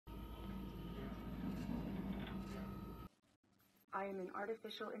I am an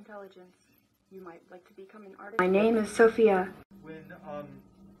artificial intelligence. You might like to become an artist. My name is Sophia. When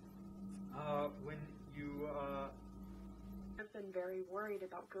you I've been very worried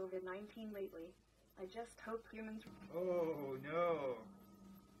about COVID-19 lately. I just hope humans... Oh no.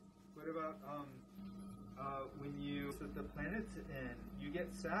 What about when you set the planets in, you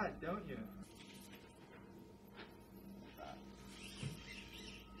get sad, don't you?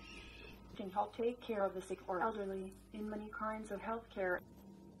 Can help take care of the sick or elderly in many kinds of health care.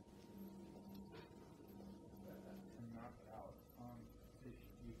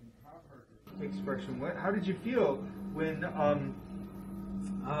 Expression. What? How did you feel when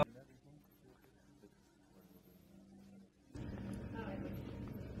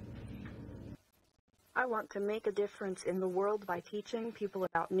I want to make a difference in the world by teaching people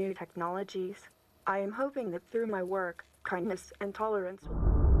about new technologies. I am hoping that through my work, kindness and tolerance will